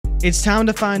It's time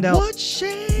to find out What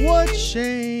Shane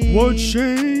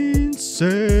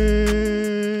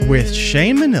said with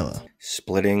Shane Manila.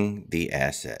 Splitting the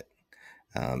asset.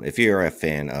 If you're a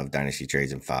fan of Dynasty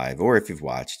Trades in 5, or if you've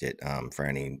watched it for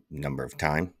any amount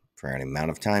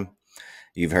of time,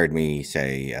 you've heard me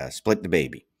say split the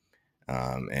baby.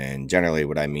 And generally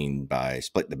what I mean by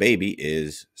split the baby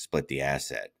is split the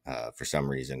asset. For some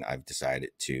reason, I've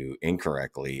decided to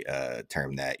incorrectly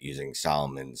term that using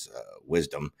Solomon's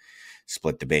wisdom,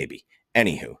 split the baby.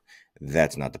 Anywho,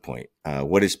 that's not the point.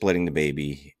 What is splitting the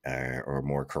baby, or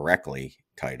more correctly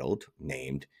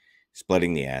named,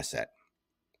 splitting the asset?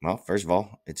 Well, first of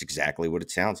all, it's exactly what it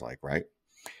sounds like, right?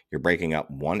 You're breaking up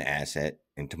one asset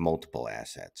into multiple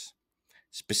assets.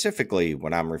 Specifically,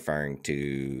 when I'm referring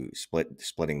to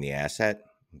splitting the asset,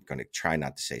 I'm going to try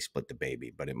not to say split the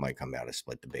baby, but it might come out as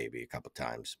split the baby a couple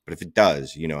times. But if it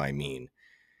does, you know I mean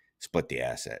split the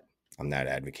asset. I'm not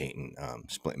advocating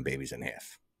splitting babies in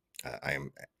half. I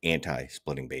am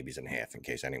anti-splitting babies in half, in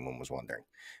case anyone was wondering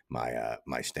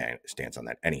my stance on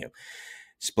that. Anyhow,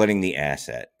 splitting the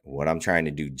asset. What I'm trying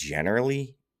to do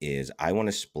generally is I want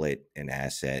to split an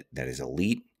asset that is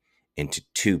elite into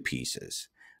two pieces.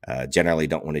 Generally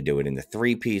don't want to do it into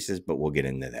three pieces, but we'll get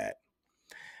into that.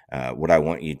 What I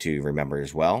want you to remember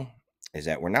as well is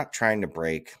that we're not trying to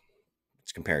break,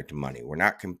 let's compare it to money. We're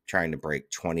not trying to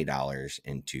break $20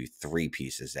 into three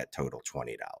pieces that total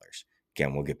 $20.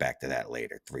 Again, we'll get back to that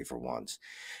later, 3-for-1s.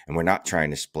 And we're not trying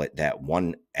to split that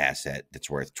one asset that's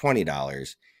worth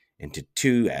 $20 into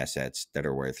two assets that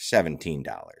are worth $17.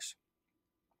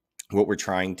 What we're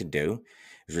trying to do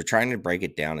is we're trying to break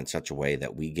it down in such a way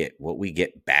that what we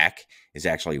get back is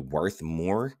actually worth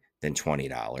more than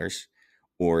 $20,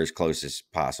 or as close as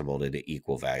possible to the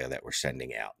equal value that we're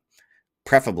sending out.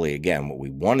 Preferably, again, what we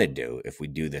want to do, if we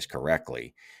do this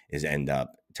correctly, is end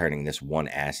up turning this one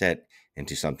asset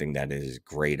into something that is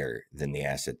greater than the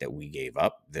asset that we gave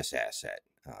up, this asset,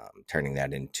 turning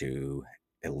that into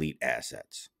elite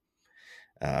assets.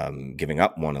 Giving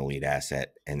up one elite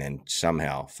asset and then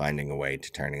somehow finding a way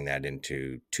to turning that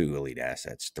into 2 elite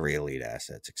assets, 3 elite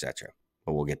assets, etc.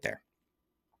 But we'll get there.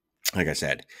 Like I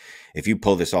said, if you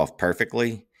pull this off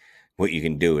perfectly, what you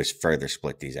can do is further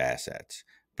split these assets.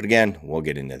 But again, we'll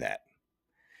get into that.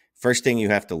 First thing you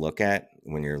have to look at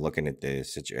when you're looking at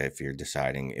this, if you're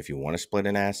deciding if you want to split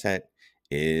an asset,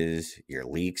 is your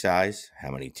league size, how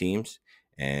many teams,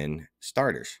 and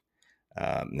starters.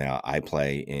 Now, I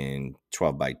play in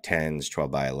 12x10s,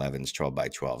 12x11s,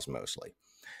 12x12s mostly.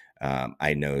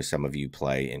 I know some of you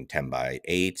play in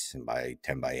 10x8s, and by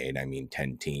 10x8, I mean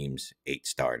 10 teams, 8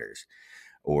 starters,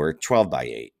 or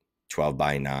 12x8,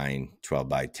 12x9,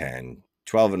 12x10,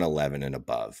 12 and 11 and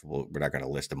above. We're not going to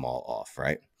list them all off,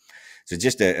 right? So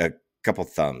just a couple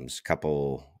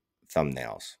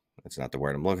thumbnails. That's not the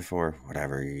word I'm looking for.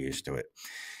 Whatever, you're used to it.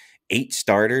 8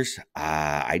 starters.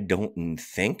 I don't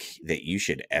think that you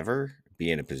should ever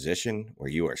be in a position where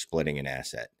you are splitting an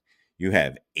asset. You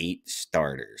have 8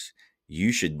 starters.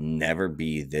 You should never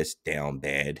be this down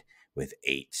bad with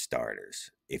 8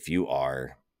 starters. If you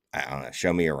are, I don't know,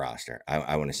 show me a roster.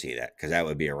 I want to see that, because that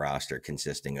would be a roster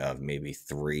consisting of maybe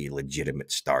 3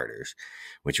 legitimate starters,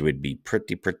 which would be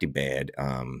pretty bad.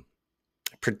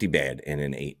 Pretty bad in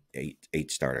an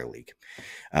 8 starter league.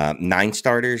 9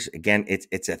 starters, again,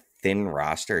 it's a thin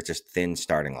roster. It's a thin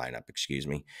starting lineup, excuse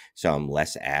me. So I'm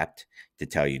less apt to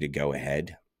tell you to go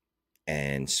ahead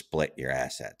and split your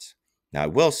assets. Now, I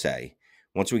will say,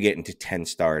 once we get into 10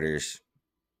 starters,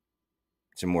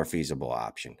 it's a more feasible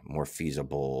option, more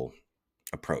feasible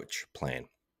approach, plan.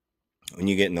 When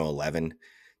you get into 11,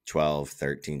 12,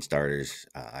 13 starters,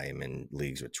 I am in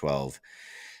leagues with 12,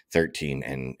 13,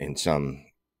 and in some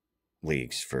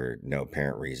leagues, for no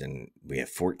apparent reason, we have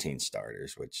 14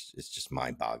 starters, which is just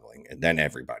mind-boggling. And then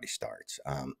everybody starts.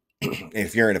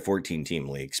 If you're in a 14-team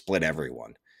league, split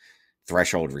everyone.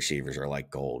 Threshold receivers are like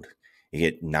gold. You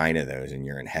get 9 of those, and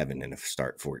you're in heaven in a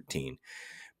start 14.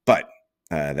 But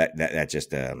that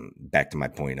just back to my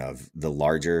point of the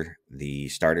larger the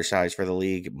starter size for the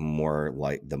league,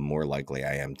 the more likely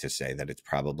I am to say that it's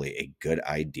probably a good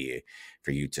idea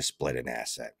for you to split an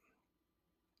asset.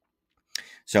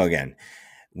 So again,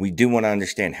 we do want to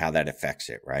understand how that affects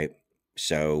it, right?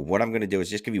 So what I'm going to do is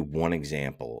just give you one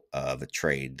example of a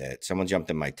trade that someone jumped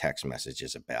in my text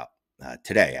messages about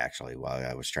today, actually, while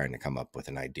I was trying to come up with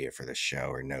an idea for this show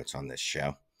or notes on this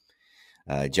show.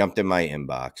 Jumped in my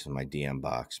inbox, my DM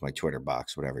box, my Twitter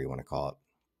box, whatever you want to call it.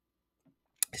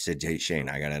 I said, "Hey, Shane,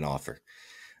 I got an offer.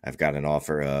 I've got an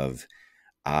offer of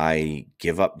I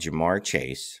give up Jamar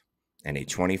Chase and a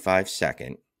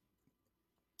 25-second,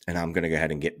 and I'm going to go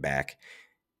ahead and get back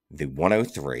the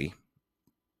 103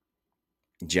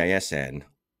 JSN,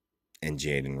 and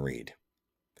Jaden Reed.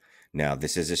 Now,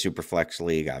 this is a super flex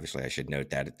league. Obviously, I should note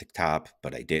that at the top,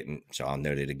 but I didn't, so I'll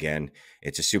note it again.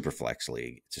 It's a super flex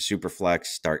league. It's a super flex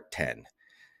start 10.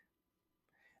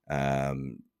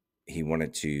 He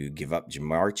wanted to give up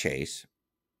Jamar Chase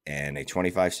and a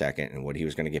 25-second, and what he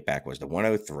was going to get back was the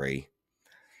 103,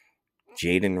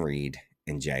 Jaden Reed,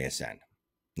 and JSN.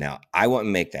 Now, I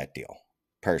wouldn't make that deal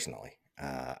personally.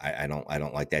 I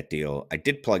don't like that deal. I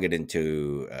did plug it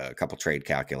into a couple trade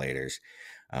calculators,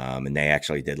 and they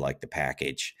actually did like the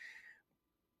package.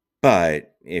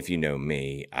 But if you know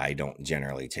me, I don't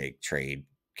generally take trade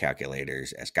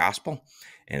calculators as gospel.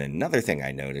 And another thing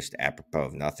I noticed, apropos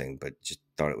of nothing, but just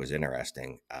thought it was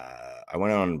interesting, I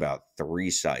went on about 3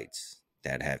 sites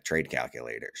that have trade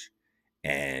calculators,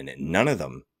 and none of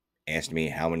them asked me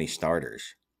how many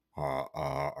starters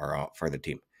are out for the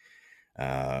team.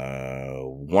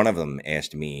 One of them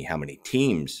asked me how many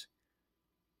teams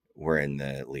were in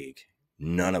the league.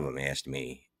 None of them asked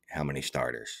me how many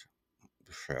starters.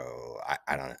 So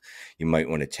I don't know. You might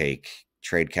want to take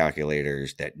trade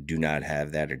calculators that do not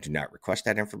have that or do not request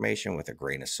that information with a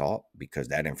grain of salt, because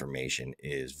that information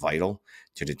is vital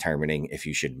to determining if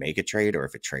you should make a trade, or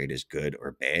if a trade is good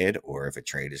or bad, or if a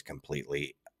trade is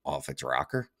completely off its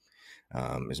rocker,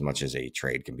 as much as a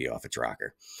trade can be off its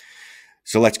rocker.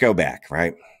 So let's go back,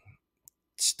 right?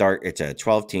 It's a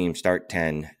 12-team start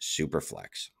 10 super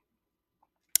flex.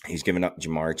 He's given up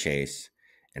Jamar Chase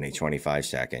and a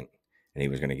 25-second, and he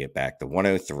was going to get back the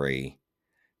 103,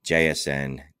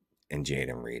 JSN, and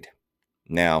Jaden Reed.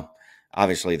 Now,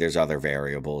 obviously, there's other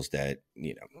variables that,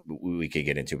 we could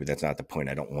get into, but that's not the point.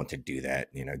 I don't want to do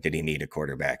that. Did he need a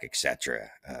quarterback,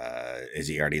 etc.? Is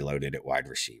he already loaded at wide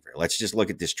receiver? Let's just look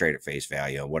at this trade at face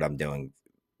value. What I'm doing,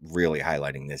 really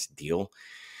highlighting this deal,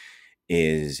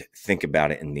 is think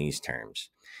about it in these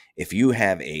terms. If you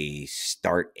have a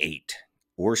start 8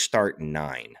 or start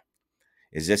 9,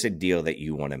 is this a deal that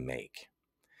you want to make?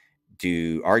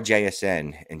 Do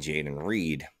RJSN and Jaden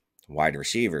Reed wide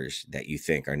receivers that you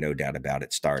think are no doubt about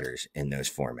it starters in those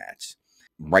formats?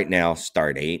 Right now,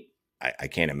 start 8, I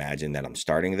can't imagine that I'm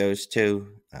starting those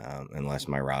two unless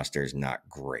my roster is not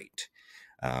great.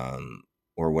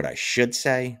 Or what I should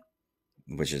say,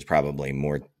 which is probably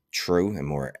more true and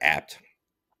more apt,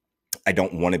 I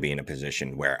don't want to be in a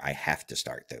position where I have to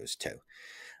start those two.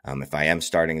 If I am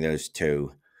starting those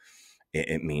two,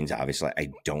 it means obviously I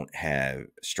don't have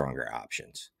stronger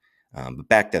options. But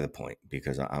back to the point,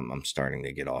 because I'm starting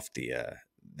to get off the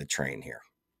train here.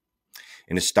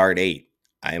 In a start 8,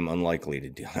 I am unlikely to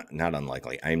do, not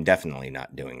unlikely, I am definitely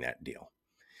not doing that deal.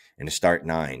 In a start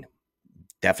 9,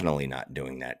 definitely not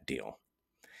doing that deal.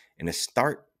 In a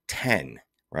start 10,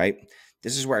 right?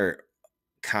 This is where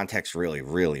context really,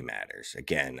 really matters.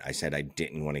 Again, I said I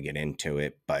didn't want to get into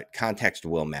it, but context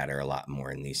will matter a lot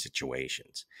more in these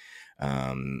situations.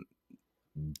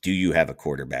 Do you have a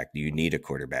quarterback? Do you need a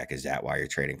quarterback? Is that why you're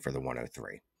trading for the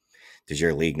 103? Does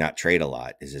your league not trade a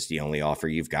lot? Is this the only offer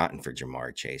you've gotten for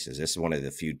Jamar Chase? Is this one of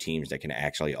the few teams that can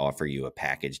actually offer you a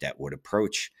package that would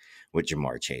approach what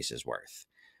Jamar Chase is worth?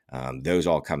 Those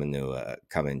all come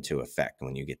into effect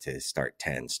when you get to start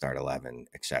 10, start 11,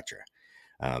 etc.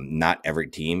 Not every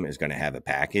team is going to have a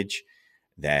package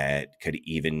that could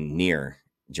even near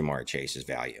Jamar Chase's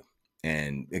value.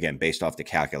 And again, based off the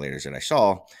calculators that I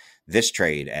saw, this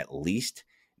trade at least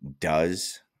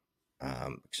does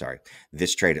approach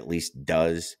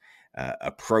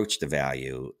the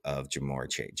value of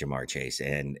Jamar Chase,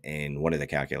 and one of the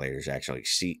calculators actually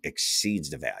exceeds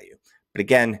the value. But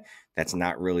again, that's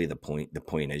not really the point. The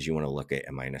point is you want to look at,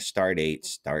 am I in a start 8,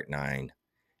 start 9?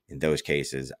 In those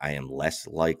cases, I am less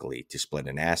likely to split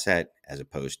an asset as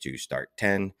opposed to start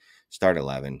 10, start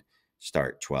 11,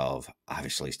 start 12,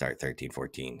 obviously start 13,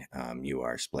 14. You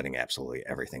are splitting absolutely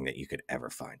everything that you could ever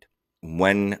find.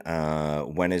 When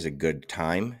is a good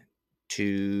time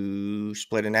to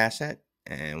split an asset,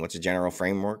 and what's the general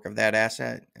framework of that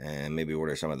asset, and maybe what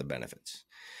are some of the benefits?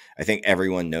 I think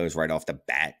everyone knows right off the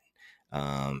bat,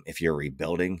 if you're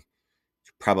rebuilding,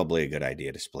 it's probably a good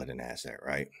idea to split an asset,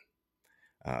 right?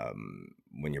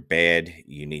 When you're bad,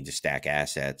 you need to stack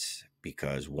assets,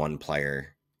 because one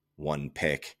player, one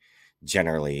pick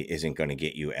generally isn't going to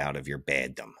get you out of your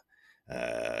baddom.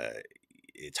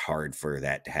 It's hard for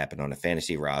that to happen on a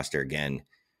fantasy roster. Again,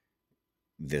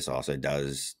 this also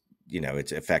does,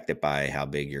 it's affected by how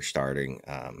big your starting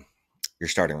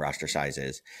roster size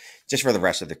is. Just for the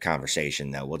rest of the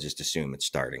conversation, though, we'll just assume it's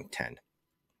starting 10.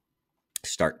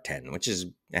 Start 10, which is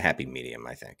a happy medium,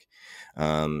 I think.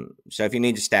 So if you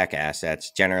need to stack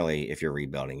assets, generally, if you're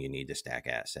rebuilding, you need to stack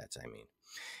assets.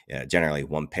 Generally,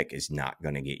 one pick is not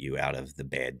going to get you out of the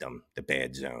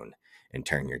bad zone, and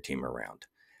turn your team around.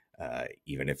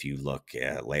 Even if you look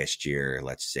last year,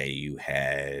 let's say you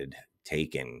had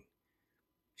taken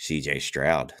CJ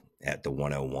Stroud at the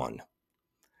 101.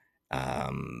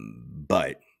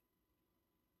 But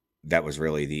that was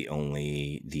really the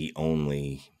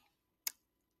only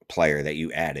player that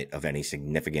you added of any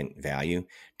significant value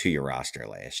to your roster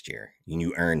last year.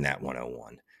 You earned that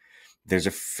 101. There's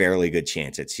a fairly good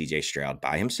chance that CJ Stroud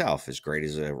by himself, as great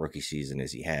as a rookie season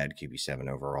as he had, QB7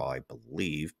 overall, I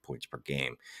believe, points per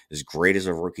game, as great as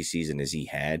a rookie season as he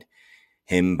had,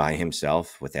 him by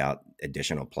himself without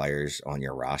additional players on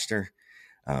your roster,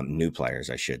 new players,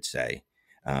 I should say,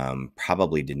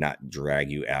 probably did not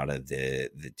drag you out of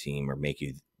the team or make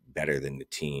you better than the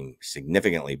team,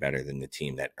 significantly better than the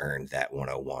team that earned that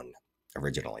 101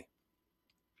 originally.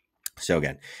 So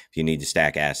again, if you need to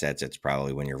stack assets, it's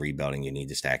probably when you're rebuilding, you need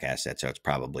to stack assets. So it's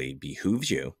probably behooves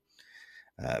you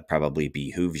to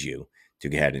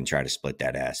go ahead and try to split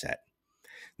that asset.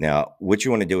 Now, what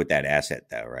you want to do with that asset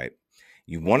though, right?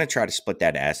 You want to try to split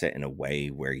that asset in a way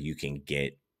where you can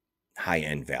get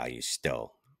high-end value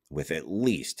still with at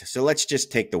least. So let's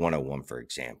just take the 101, for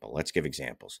example. Let's give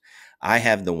examples. I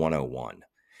have the 101.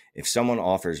 If someone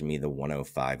offers me the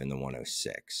 105 and the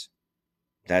 106,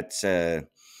 that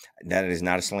is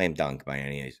not a slam dunk by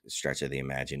any stretch of the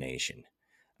imagination.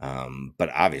 But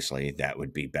obviously that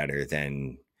would be better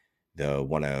than the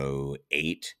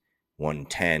 108,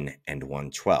 110, and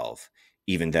 112,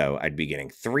 even though I'd be getting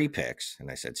 3 picks. And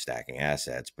I said stacking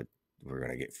assets, but we're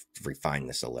going to refine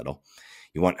this a little.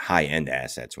 You want high-end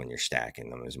assets when you're stacking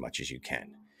them as much as you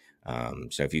can.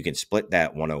 So if you can split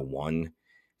that 101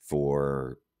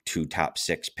 for 2 top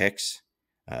 6 picks,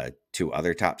 2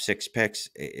 other top 6 picks,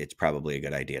 it's probably a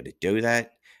good idea to do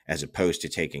that, as opposed to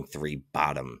taking 3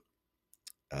 bottom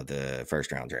of the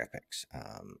first round draft picks.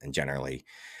 And generally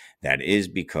that is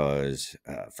because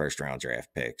first round draft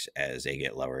picks, as they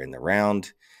get lower in the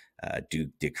round, do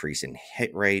decrease in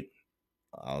hit rate.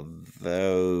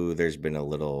 Although there's been a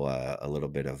little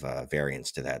bit of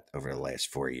variance to that over the last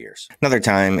 4 years. Another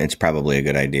time, it's probably a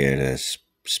good idea to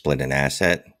split an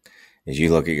asset is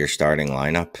you look at your starting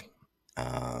lineup,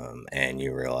 and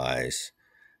you realize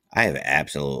I have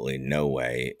absolutely no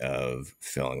way of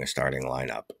filling a starting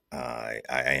lineup. I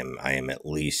am at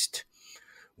least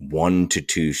 1 to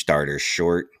 2 starters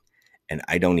short, and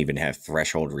I don't even have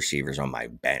threshold receivers on my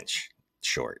bench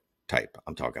short. Type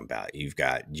I'm talking about. You've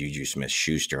got Juju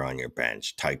Smith-Schuster on your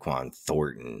bench, Tyquan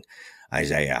Thornton,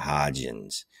 Isaiah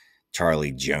Hodgins,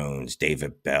 Charlie Jones,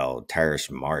 David Bell, Terrace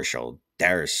Marshall,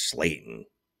 Darius Slayton,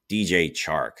 DJ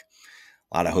Chark.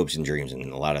 A lot of hopes and dreams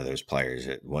in a lot of those players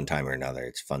at one time or another.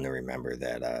 It's fun to remember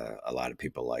that a lot of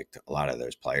people liked a lot of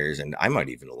those players, and I might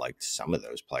even have liked some of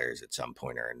those players at some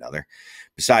point or another.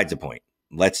 Besides the point,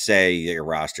 let's say your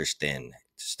roster's thin.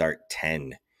 Start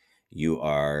 10. You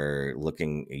are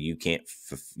looking,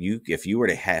 if you were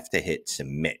to have to hit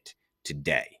submit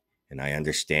today, and I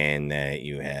understand that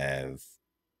you have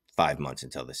 5 months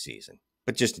until the season,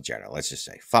 but just in general, let's just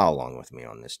say, follow along with me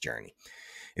on this journey.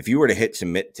 If you were to hit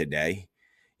submit today,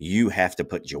 you have to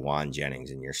put Jawan Jennings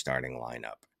in your starting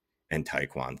lineup and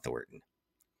Tyquan Thornton.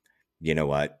 You know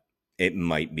what? It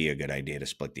might be a good idea to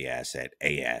split the asset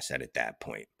at that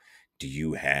point. Do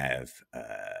you have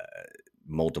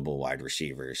multiple wide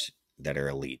receivers that are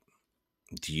elite?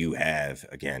 Do you have,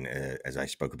 again, as I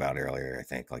spoke about earlier, I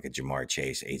think like a Jamar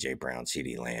Chase, AJ Brown,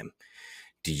 CeeDee Lamb?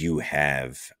 Do you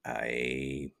have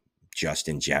a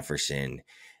Justin Jefferson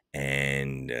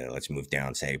and let's move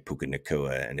down, say Puka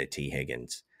Nacua and a T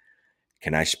Higgins?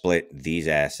 Can I split these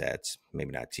assets?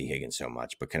 Maybe not T Higgins so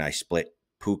much, but can I split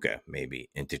Puka maybe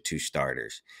into 2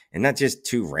 starters, and not just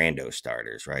 2 rando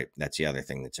starters, right? That's the other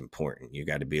thing that's important. You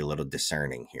got to be a little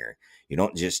discerning here. You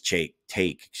don't just take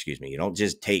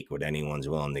what anyone's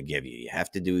willing to give you. You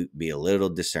have to be a little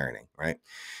discerning, right?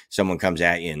 Someone comes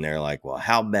at you and they're like, well,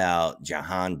 how about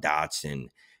Jahan Dotson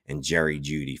and Jerry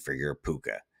Jeudy for your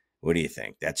Puka? What do you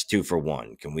think? That's 2 for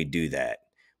 1. Can we do that?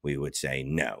 We would say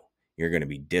no. You're going to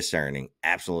be discerning.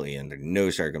 Absolutely, under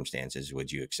no circumstances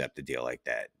would you accept a deal like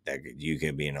that. That you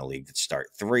could be in a league that start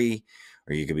 3,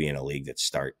 or you could be in a league that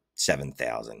start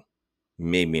 7,000.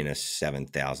 Maybe in a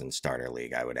 7,000 starter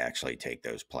league, I would actually take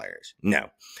those players. No,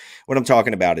 what I'm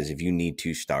talking about is if you need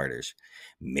 2 starters,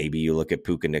 maybe you look at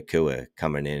Puka Nacua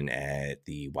coming in at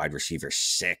the wide receiver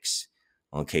 6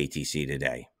 on KTC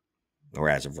today, or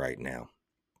as of right now,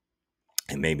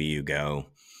 and maybe you go,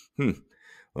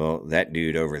 well, that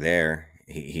dude over there,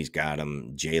 he's got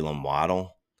him Jalen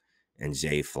Waddle and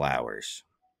Zay Flowers.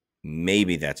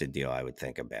 Maybe that's a deal I would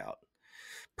think about.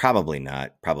 Probably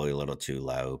not, probably a little too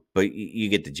low, but you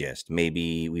get the gist.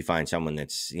 Maybe we find someone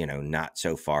that's, not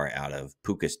so far out of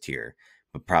Puka's tier,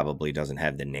 but probably doesn't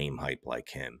have the name hype like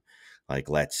him. Like,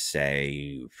 let's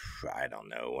say, I don't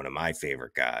know, one of my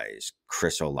favorite guys,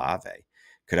 Chris Olave.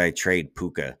 Could I trade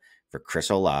Puka for Chris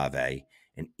Olave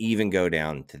and even go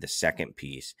down to the second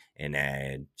piece and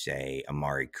add, say,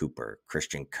 Amari Cooper,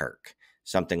 Christian Kirk,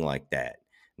 something like that?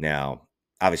 Now,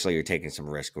 obviously, you're taking some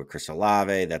risk with Chris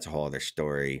Olave. That's a whole other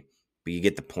story. But you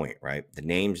get the point, right? The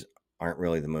names aren't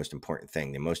really the most important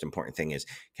thing. The most important thing is,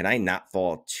 can I not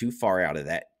fall too far out of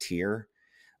that tier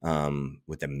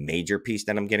with a major piece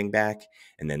that I'm getting back?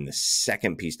 And then the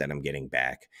second piece that I'm getting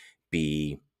back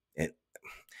be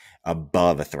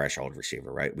above a threshold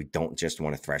receiver, right? We don't just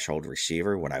want a threshold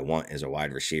receiver. What I want is a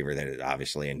wide receiver that is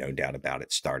obviously, and no doubt about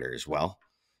it, starter as well.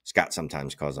 Scott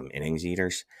sometimes calls them innings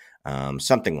eaters,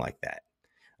 something like that.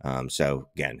 So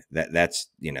again, that's,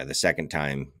 the second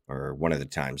time or one of the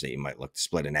times that you might look to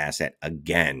split an asset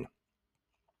again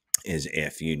is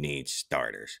if you need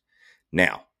starters.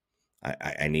 Now,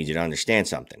 I need you to understand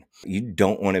something. You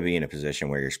don't want to be in a position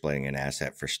where you're splitting an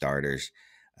asset for starters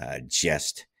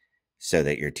just so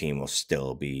that your team will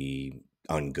still be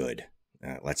ungood.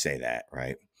 Let's say that,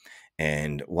 right?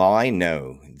 And while I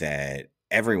know that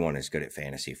everyone is good at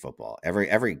fantasy football,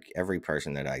 every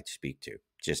person that I speak to,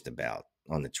 just about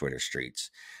on the Twitter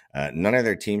streets, none of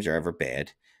their teams are ever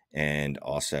bad. And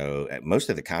also, most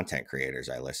of the content creators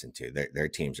I listen to, their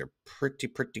teams are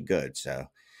pretty good. So,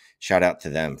 shout out to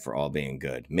them for all being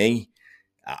good. Me,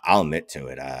 I'll admit to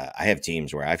it. I have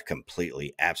teams where I've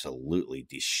completely, absolutely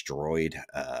destroyed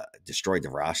the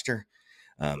roster.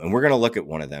 And we're going to look at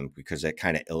one of them because that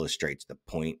kind of illustrates the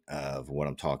point of what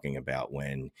I'm talking about.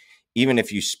 When even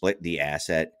if you split the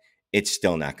asset, it's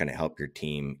still not going to help your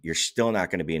team. You're still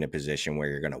not going to be in a position where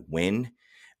you're going to win.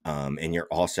 And you're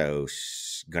also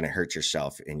going to hurt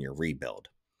yourself in your rebuild.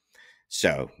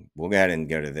 So we'll go ahead and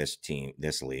go to this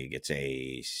league. It's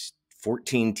a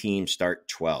 14 team start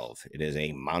 12. It is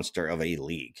a monster of a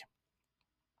league.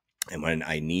 And when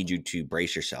I need you to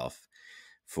brace yourself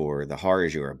for the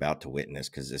horrors you are about to witness,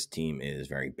 because this team is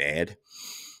very bad.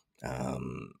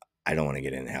 I don't want to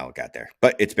get into how it got there,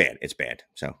 but it's bad. It's bad.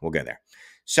 So we'll go there.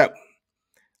 So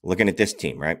looking at this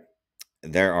team, right?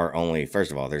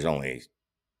 First of all, there's only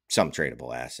some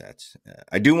tradable assets.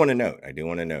 I do want to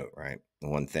note, right?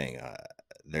 One thing,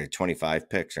 their 25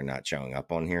 picks are not showing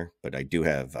up on here, but I do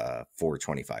have 4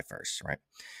 25 firsts, right?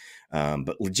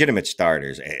 But legitimate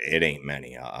starters, it ain't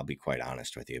many. I'll be quite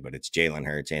honest with you, but it's Jalen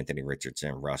Hurts, Anthony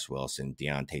Richardson, Russ Wilson,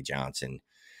 Deontay Johnson,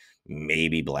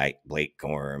 maybe Blake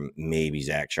Corum, maybe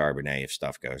Zach Charbonnet if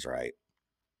stuff goes right.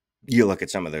 You look at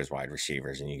some of those wide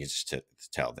receivers and you can just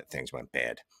tell that things went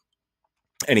bad.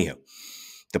 Anyhow,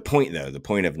 the point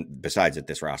of, besides that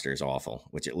this roster is awful,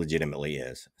 which it legitimately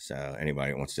is. So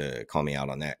anybody wants to call me out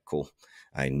on that, cool.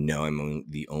 I know I'm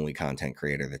the only content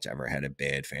creator that's ever had a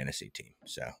bad fantasy team.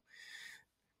 So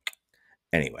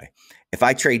anyway, if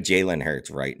I trade Jalen Hurts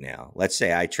right now, let's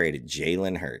say I traded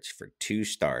Jalen Hurts for 2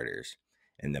 starters,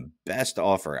 and the best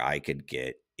offer I could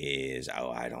get is,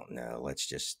 I don't know, let's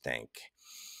just think.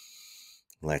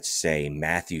 Let's say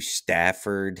Matthew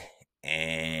Stafford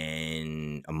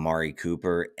and Amari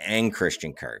Cooper and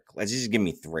Christian Kirk. Let's just give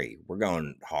me 3. We're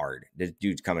going hard. This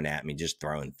dude's coming at me, just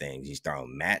throwing things. He's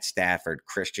throwing Matt Stafford,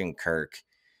 Christian Kirk,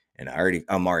 and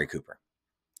Amari Cooper.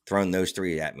 Throwing those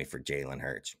 3 at me for Jalen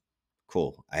Hurts.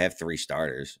 Cool. I have 3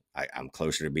 starters. I'm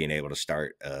closer to being able to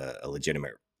start a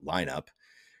legitimate lineup,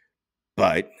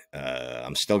 but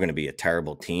I'm still going to be a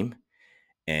terrible team.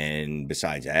 And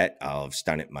besides that, I'll have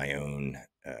stunted my own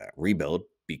rebuild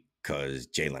because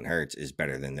Jalen Hurts is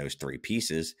better than those 3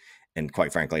 pieces. And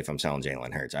quite frankly, if I'm selling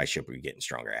Jalen Hurts, I should be getting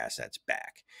stronger assets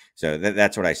back. So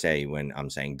that's what I say when I'm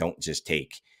saying don't just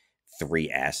take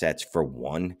 3 assets for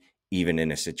 1, even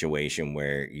in a situation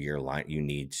where you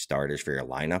need starters for your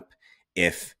lineup.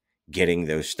 If getting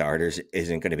those starters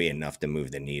isn't going to be enough to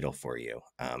move the needle for you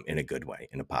in a good way,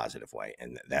 in a positive way.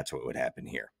 And that's what would happen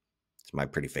here. It's my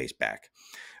pretty face back.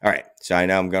 All right. So I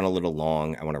know I'm going a little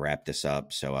long. I want to wrap this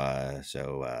up. So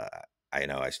I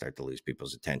know I start to lose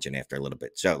people's attention after a little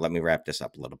bit. So let me wrap this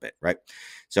up a little bit, right?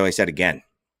 So I said again,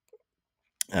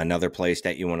 another place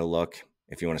that you want to look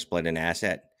if you want to split an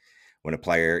asset, when a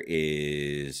player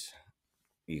is,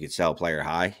 you could sell a player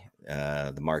high,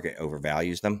 the market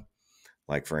overvalues them.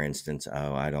 Like, for instance,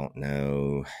 I don't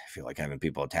know. I feel like having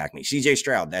people attack me. CJ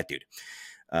Stroud, that dude.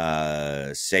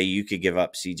 Say you could give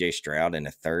up CJ Stroud in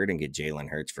a 3rd and get Jalen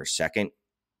Hurts for 2nd.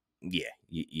 Yeah,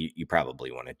 you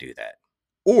probably want to do that.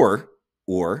 Or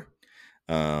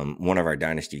one of our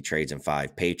Dynasty Trades in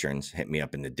 5 patrons hit me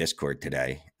up in the Discord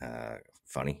today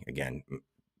Funny, again,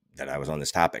 that I was on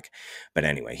this topic. But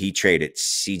anyway, he traded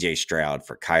CJ Stroud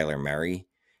for Kyler Murray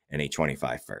and a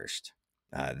 25 first.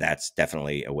 That's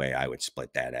definitely a way I would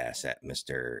split that asset,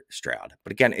 Mr. Stroud.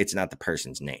 But again, it's not the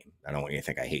person's name. I don't want you to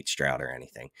think I hate Stroud or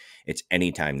anything. It's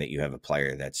anytime that you have a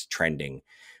player that's trending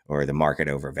or the market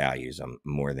overvalues them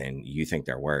more than you think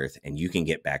they're worth, and you can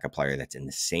get back a player that's in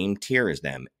the same tier as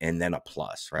them and then a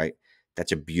plus, right?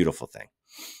 That's a beautiful thing.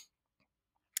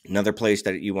 Another place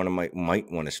that you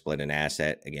might want to split an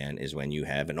asset again is when you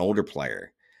have an older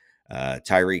player,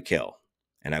 Tyreek Hill.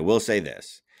 And I will say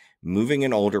this, moving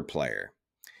an older player,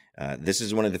 this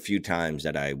is one of the few times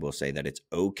that I will say that it's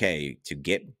okay to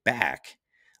get back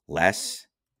less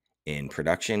in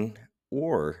production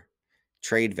or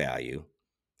trade value,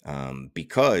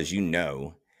 because you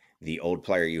know the old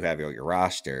player you have on your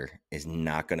roster is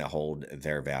not going to hold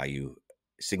their value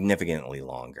significantly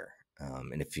longer.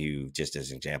 And if you, just as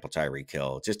an example, Tyreek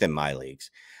Hill, just in my leagues,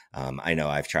 I know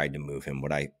I've tried to move him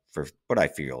for what I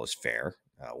feel is fair,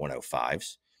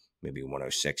 105s, maybe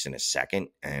 106 in a second,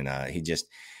 and he just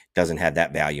doesn't have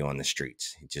that value on the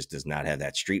streets. He just does not have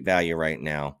that street value right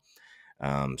now.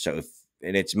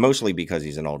 And it's mostly because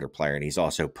he's an older player, and he's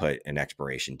also put an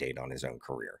expiration date on his own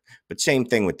career. But same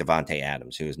thing with Devontae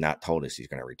Adams, who has not told us he's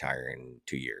going to retire in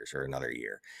 2 years or another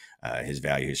year. His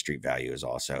street value is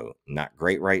also not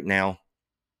great right now.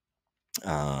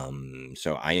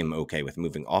 So I am okay with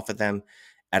moving off of them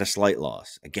at a slight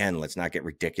loss. Again, let's not get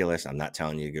ridiculous. I'm not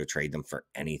telling you to go trade them for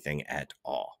anything at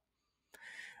all.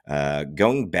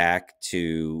 Going back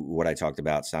to what I talked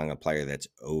about, selling a player that's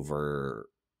over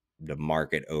the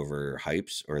market over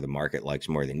hypes, or the market likes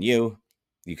more than you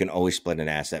can always split an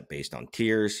asset based on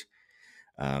tiers.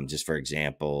 Just for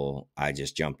example, I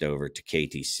just jumped over to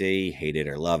KTC, hate it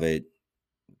or love it.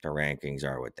 The rankings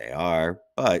are what they are,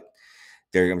 but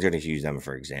I'm going to use them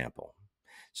for example.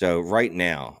 So right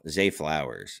now, Zay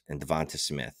Flowers and Devonta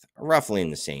Smith are roughly in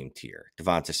the same tier.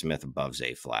 Devonta Smith above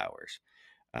Zay Flowers.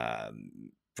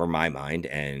 For my mind,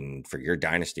 and for your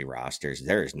dynasty rosters,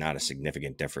 there is not a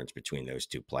significant difference between those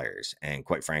two players. And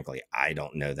quite frankly, I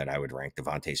don't know that I would rank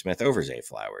Devonta Smith over Zay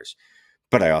Flowers,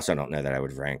 but I also don't know that I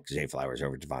would rank Zay Flowers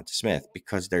over Devonta Smith,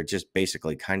 because they're just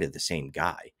basically kind of the same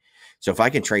guy. So if I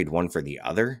can trade one for the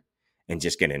other and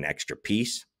just get an extra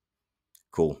piece,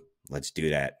 cool, let's do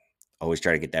that. Always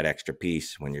try to get that extra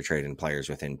piece when you're trading players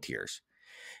within tiers.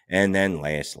 And then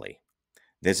lastly,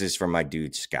 this is from my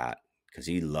dude Scott, because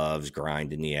he loves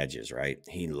grinding the edges, right?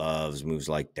 He loves moves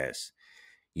like this.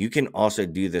 You can also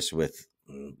do this with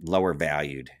lower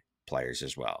valued players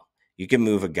as well. You can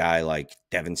move a guy like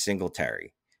Devin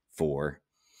Singletary for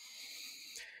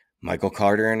Michael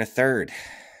Carter in a third.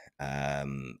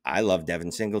 I love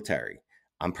Devin Singletary.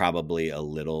 I'm probably a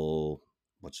little,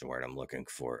 what's the word I'm looking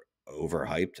for?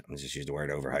 Overhyped. I'm just use the word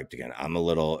overhyped again. I'm a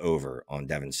little over on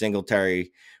Devin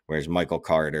Singletary, whereas Michael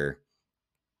Carter,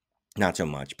 not so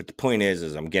much. But the point is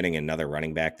I'm getting another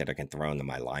running back that I can throw into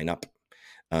my lineup,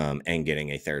 and getting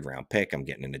a third round pick. I'm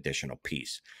getting an additional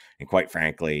piece. And quite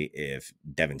frankly, if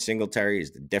Devin Singletary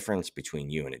is the difference between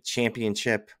you and a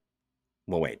championship,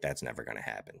 well, wait, that's never going to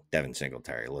happen. Devin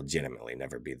Singletary legitimately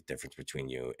never be the difference between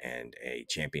you and a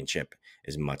championship,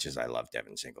 as much as I love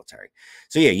Devin Singletary.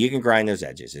 So yeah, you can grind those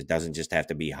edges. It doesn't just have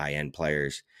to be high-end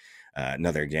players.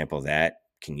 Another example of that,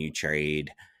 can you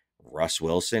trade Russ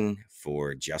Wilson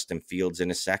for Justin Fields in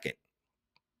a second?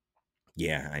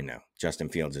 Yeah, I know. Justin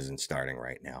Fields isn't starting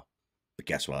right now. But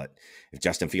guess what? If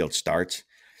Justin Fields starts,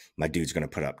 my dude's going to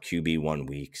put up QB1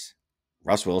 weeks.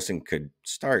 Russ Wilson could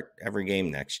start every game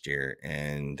next year,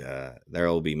 and there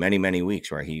will be many, many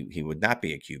weeks where he would not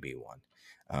be a QB1.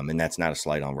 And that's not a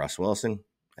slight on Russ Wilson.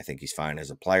 I think he's fine as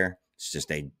a player. It's just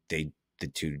the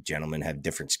two gentlemen have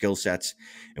different skill sets,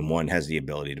 and one has the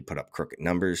ability to put up crooked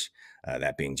numbers,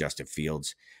 that being Justin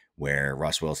Fields, where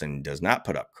Russ Wilson does not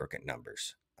put up crooked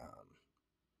numbers.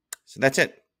 So that's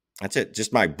it. That's it.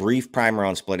 Just my brief primer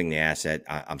on splitting the asset.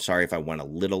 I'm sorry if I went a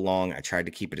little long. I tried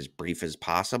to keep it as brief as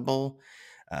possible,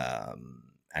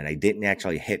 and I didn't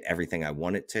actually hit everything I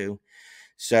wanted to.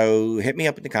 So hit me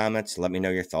up in the comments. Let me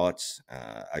know your thoughts.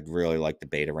 I'd really like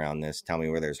debate around this. Tell me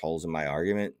where there's holes in my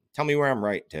argument. Tell me where I'm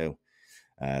right, too.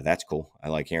 That's cool. I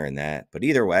like hearing that. But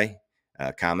either way,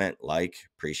 comment, like,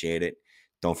 appreciate it.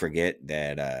 Don't forget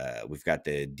that we've got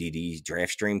the DD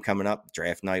draft stream coming up,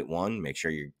 draft night 1. Make sure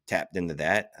you're tapped into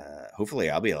that. Hopefully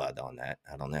I'll be allowed on that.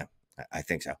 I don't know. I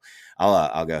think so.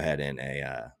 I'll go ahead and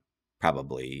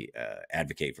probably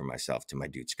advocate for myself to my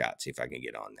dude Scott, see if I can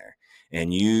get on there.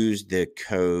 And use the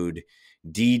code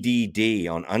DDD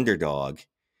on Underdog,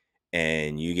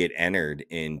 and you get entered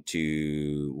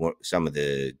into some of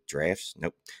the drafts.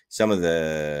 Nope. Some of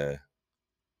the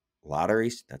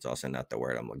lotteries. That's also not the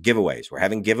word. Giveaways. We're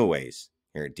having giveaways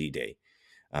here at DD.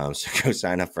 So go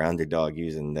sign up for Underdog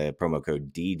using the promo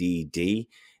code DDD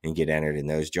and get entered in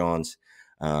those Johns.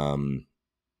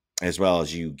 As well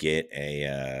as you get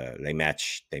they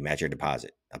match your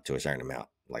deposit up to a certain amount,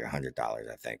 like $100,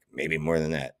 I think, maybe more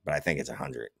than that, but I think it's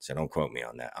 100. So don't quote me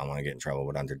on that. I don't want to get in trouble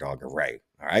with Underdog or Ray.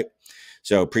 All right.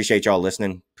 So appreciate y'all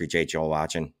listening. Appreciate y'all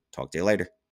watching. Talk to you later.